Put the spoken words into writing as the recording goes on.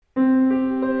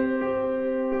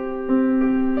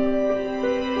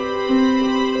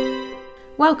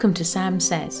Welcome to Sam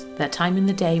Says, that time in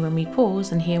the day when we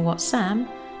pause and hear what Sam,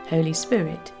 Holy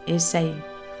Spirit, is saying,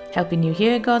 helping you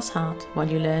hear God's heart while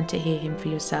you learn to hear Him for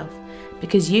yourself.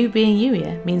 Because you being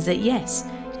Youier means that yes,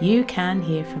 you can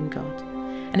hear from God.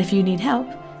 And if you need help,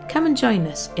 come and join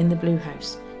us in the Blue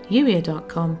House,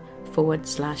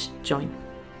 youier.com/join.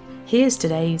 Here's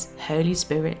today's Holy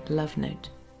Spirit love note.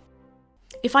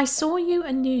 If I saw you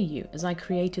and knew you as I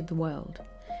created the world,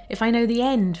 if I know the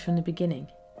end from the beginning,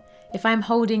 if I am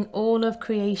holding all of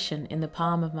creation in the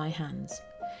palm of my hands,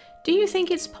 do you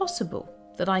think it's possible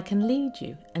that I can lead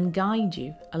you and guide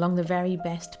you along the very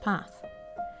best path?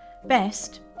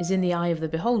 Best is in the eye of the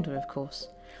beholder, of course.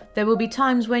 There will be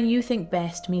times when you think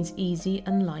best means easy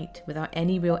and light without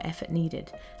any real effort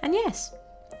needed. And yes,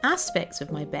 aspects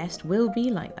of my best will be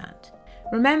like that.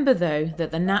 Remember though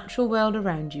that the natural world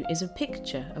around you is a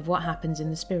picture of what happens in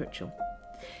the spiritual.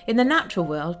 In the natural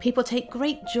world, people take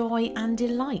great joy and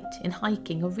delight in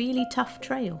hiking a really tough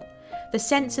trail. The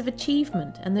sense of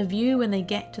achievement and the view when they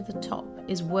get to the top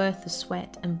is worth the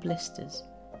sweat and blisters.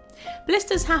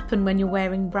 Blisters happen when you're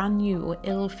wearing brand new or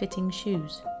ill-fitting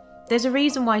shoes. There's a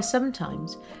reason why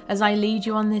sometimes, as I lead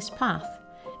you on this path,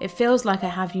 it feels like I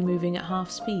have you moving at half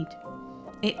speed.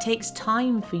 It takes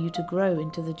time for you to grow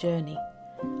into the journey.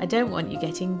 I don't want you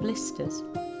getting blisters.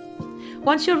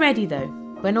 Once you're ready though,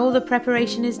 when all the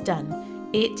preparation is done,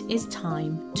 it is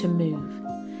time to move.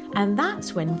 And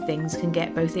that's when things can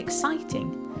get both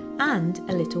exciting and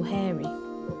a little hairy.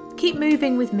 Keep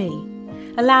moving with me.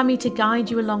 Allow me to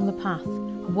guide you along the path,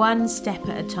 one step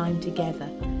at a time together,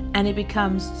 and it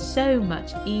becomes so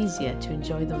much easier to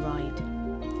enjoy the ride.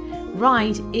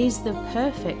 Ride is the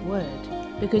perfect word,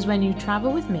 because when you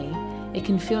travel with me, it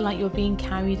can feel like you're being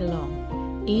carried along,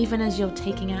 even as you're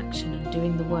taking action and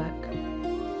doing the work.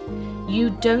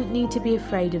 You don't need to be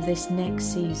afraid of this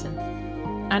next season.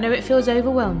 I know it feels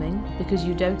overwhelming because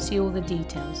you don't see all the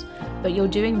details, but you're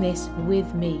doing this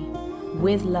with me,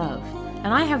 with love,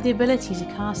 and I have the ability to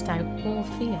cast out all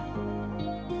fear.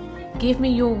 Give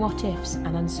me your what-ifs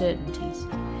and uncertainties.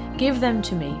 Give them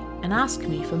to me and ask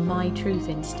me for my truth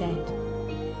instead.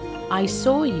 I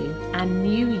saw you and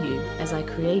knew you as I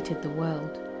created the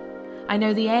world. I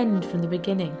know the end from the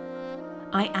beginning.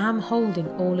 I am holding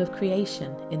all of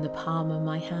creation in the palm of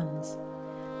my hands.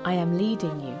 I am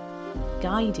leading you,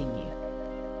 guiding you,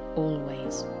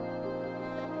 always.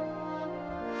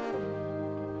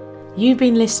 You've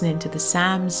been listening to the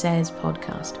Sam Says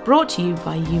podcast, brought to you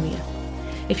by Youier.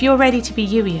 If you're ready to be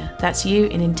Youier, that's you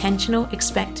in intentional,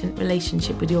 expectant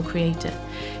relationship with your Creator,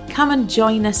 come and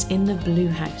join us in the Blue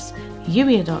House,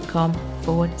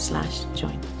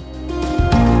 youier.com/join.